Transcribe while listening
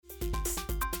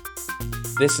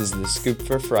This is The Scoop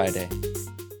for Friday.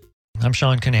 I'm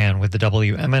Sean Canan with the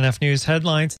WMNF News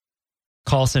headlines.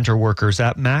 Call center workers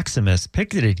at Maximus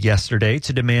picketed yesterday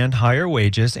to demand higher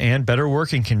wages and better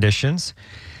working conditions.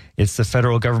 It's the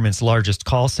federal government's largest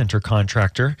call center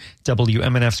contractor.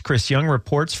 WMNF's Chris Young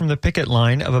reports from the picket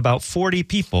line of about 40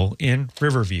 people in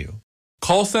Riverview.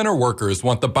 Call center workers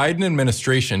want the Biden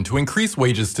administration to increase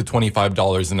wages to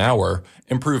 $25 an hour,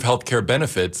 improve health care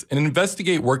benefits, and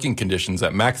investigate working conditions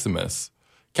at Maximus.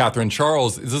 Catherine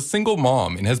Charles is a single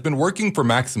mom and has been working for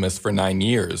Maximus for 9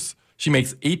 years. She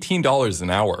makes $18 an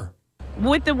hour.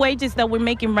 With the wages that we're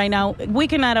making right now, we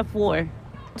cannot afford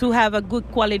to have a good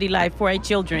quality life for our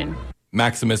children.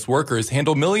 Maximus workers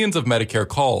handle millions of Medicare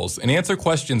calls and answer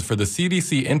questions for the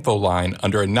CDC info line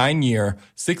under a 9-year,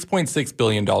 $6.6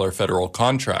 billion federal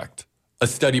contract. A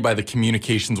study by the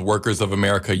Communications Workers of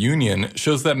America Union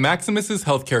shows that Maximus's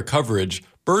healthcare coverage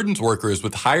burdens workers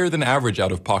with higher than average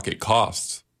out-of-pocket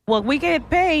costs. Well, we get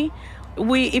paid.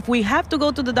 If we have to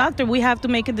go to the doctor, we have to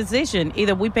make a decision.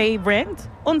 Either we pay rent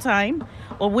on time,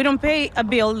 or we don't pay a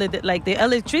bill like the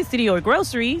electricity or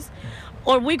groceries,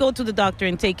 or we go to the doctor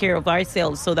and take care of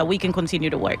ourselves so that we can continue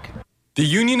to work. The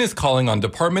union is calling on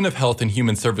Department of Health and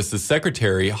Human Services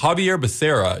Secretary Javier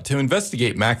Becerra to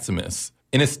investigate Maximus.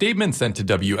 In a statement sent to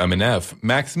WMNF,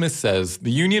 Maximus says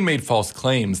the union made false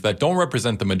claims that don't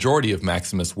represent the majority of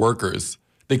Maximus workers.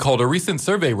 They called a recent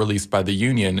survey released by the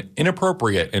union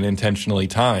inappropriate and intentionally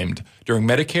timed during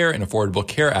Medicare and Affordable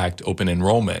Care Act open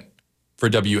enrollment. For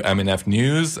WMNF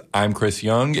News, I'm Chris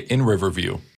Young in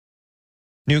Riverview.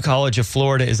 New College of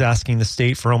Florida is asking the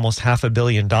state for almost $500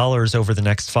 million over the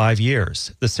next 5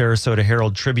 years. The Sarasota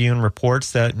Herald-Tribune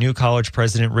reports that New College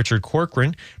President Richard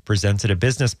Corcoran presented a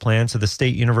business plan to the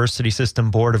State University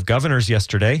System Board of Governors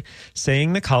yesterday,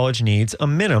 saying the college needs a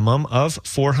minimum of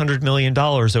 $400 million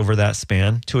over that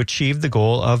span to achieve the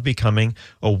goal of becoming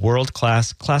a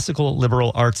world-class classical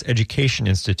liberal arts education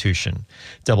institution.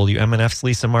 WMNF's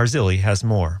Lisa Marzilli has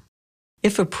more.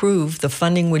 If approved, the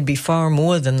funding would be far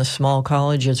more than the small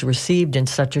college has received in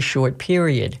such a short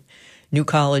period. New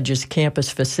College's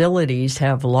campus facilities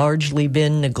have largely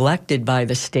been neglected by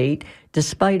the state,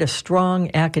 despite a strong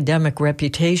academic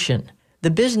reputation. The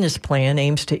business plan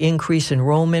aims to increase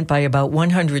enrollment by about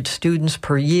 100 students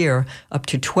per year, up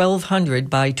to 1,200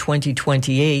 by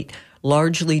 2028,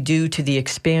 largely due to the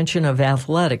expansion of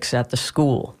athletics at the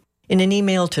school. In an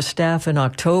email to staff in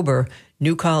October,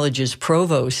 New College's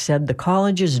provost said the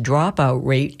college's dropout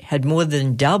rate had more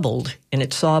than doubled, and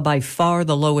it saw by far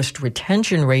the lowest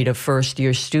retention rate of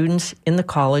first-year students in the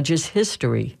college's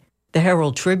history. The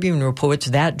Herald-Tribune reports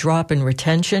that drop in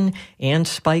retention and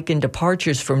spike in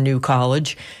departures from New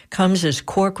College comes as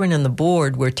Corcoran and the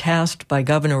board were tasked by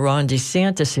Governor Ron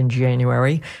DeSantis in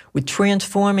January with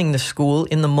transforming the school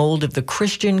in the mold of the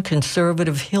Christian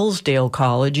conservative Hillsdale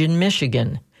College in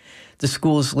Michigan. The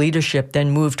school's leadership then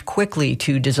moved quickly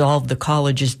to dissolve the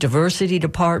college's diversity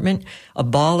department,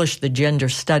 abolish the gender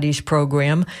studies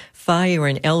program, fire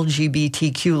an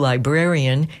LGBTQ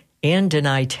librarian, and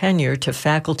deny tenure to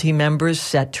faculty members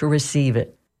set to receive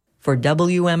it. For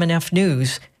WMNF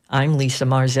News, I'm Lisa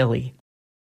Marzilli.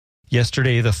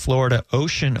 Yesterday, the Florida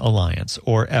Ocean Alliance,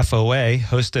 or FOA,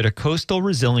 hosted a coastal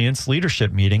resilience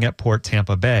leadership meeting at Port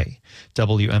Tampa Bay.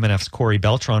 WMNF's Corey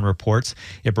Beltran reports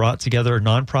it brought together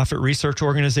nonprofit research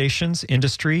organizations,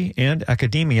 industry, and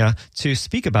academia to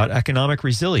speak about economic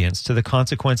resilience to the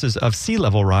consequences of sea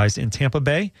level rise in Tampa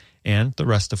Bay and the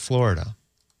rest of Florida.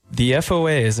 The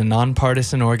FOA is a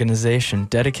nonpartisan organization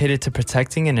dedicated to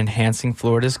protecting and enhancing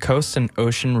Florida's coast and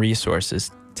ocean resources.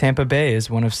 Tampa Bay is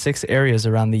one of 6 areas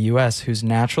around the U.S. whose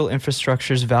natural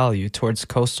infrastructure's value towards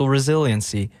coastal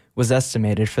resiliency was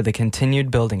estimated for the continued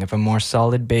building of a more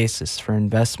solid basis for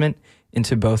investment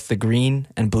into both the green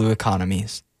and blue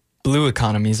economies. Blue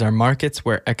economies are markets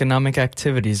where economic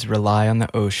activities rely on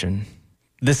the ocean.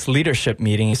 This leadership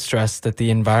meeting stressed that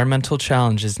the environmental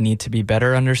challenges need to be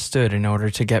better understood in order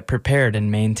to get prepared and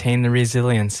maintain the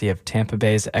resiliency of Tampa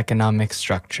Bay's economic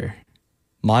structure.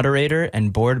 Moderator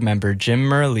and board member Jim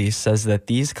Murley says that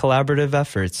these collaborative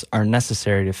efforts are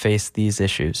necessary to face these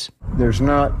issues. There's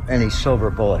not any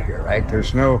silver bullet here, right?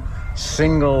 There's no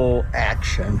single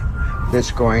action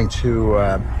that's going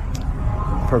to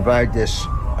provide this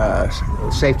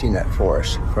safety net for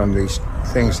us from these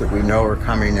things that we know are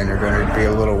coming and are going to be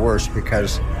a little worse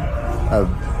because of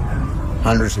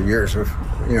hundreds of years of,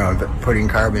 putting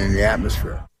carbon in the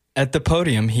atmosphere. At the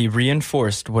podium, he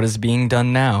reinforced what is being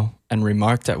done now and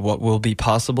remarked at what will be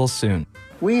possible soon.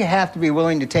 We have to be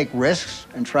willing to take risks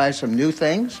and try some new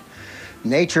things.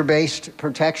 Nature-based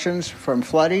protections from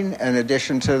flooding in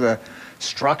addition to the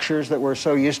structures that we're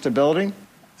so used to building.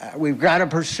 We've got to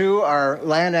pursue our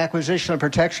land acquisition and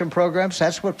protection programs.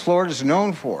 That's what Florida's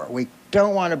known for. We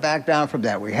don't want to back down from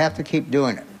that. We have to keep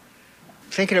doing it.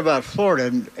 Thinking about Florida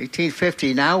in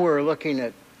 1850, now we're looking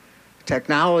at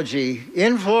technology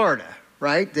in Florida,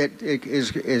 right, that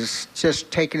is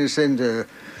just taking us into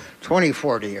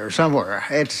 2040 or somewhere.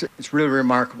 It's really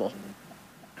remarkable.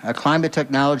 A climate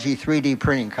technology 3D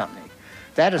printing company.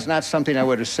 That is not something I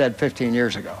would have said 15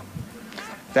 years ago.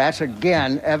 That's,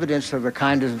 again, evidence of the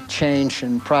kind of change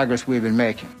and progress we've been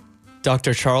making.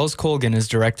 Dr. Charles Colgan is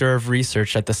Director of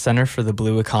Research at the Center for the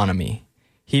Blue Economy.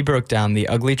 He broke down the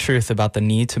ugly truth about the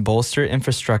need to bolster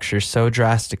infrastructure so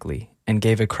drastically and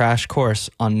gave a crash course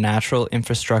on natural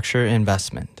infrastructure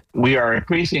investment. We are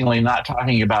increasingly not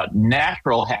talking about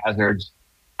natural hazards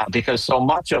because so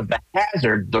much of the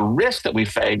hazard, the risk that we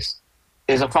face,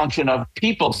 is a function of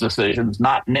people's decisions,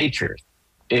 not nature's.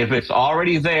 If it's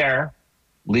already there,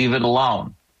 leave it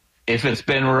alone. If it's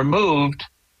been removed,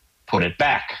 put it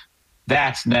back.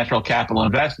 That's natural capital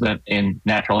investment in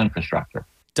natural infrastructure.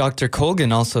 Dr.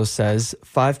 Colgan also says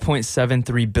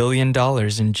 $5.73 billion in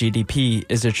GDP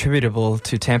is attributable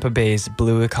to Tampa Bay's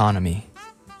blue economy.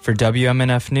 For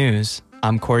WMNF News,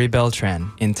 I'm Corey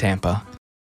Beltran in Tampa.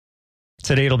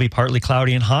 Today it'll be partly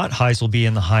cloudy and hot. Highs will be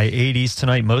in the high 80s.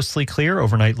 Tonight, mostly clear.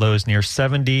 Overnight lows near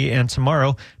 70. And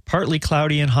tomorrow, partly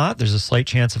cloudy and hot. There's a slight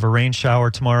chance of a rain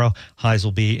shower tomorrow. Highs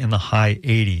will be in the high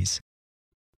 80s.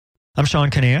 I'm Sean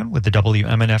Canan with the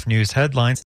WMNF News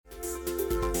headlines.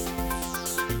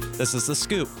 This is The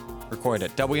Scoop,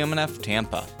 recorded at WMNF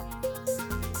Tampa.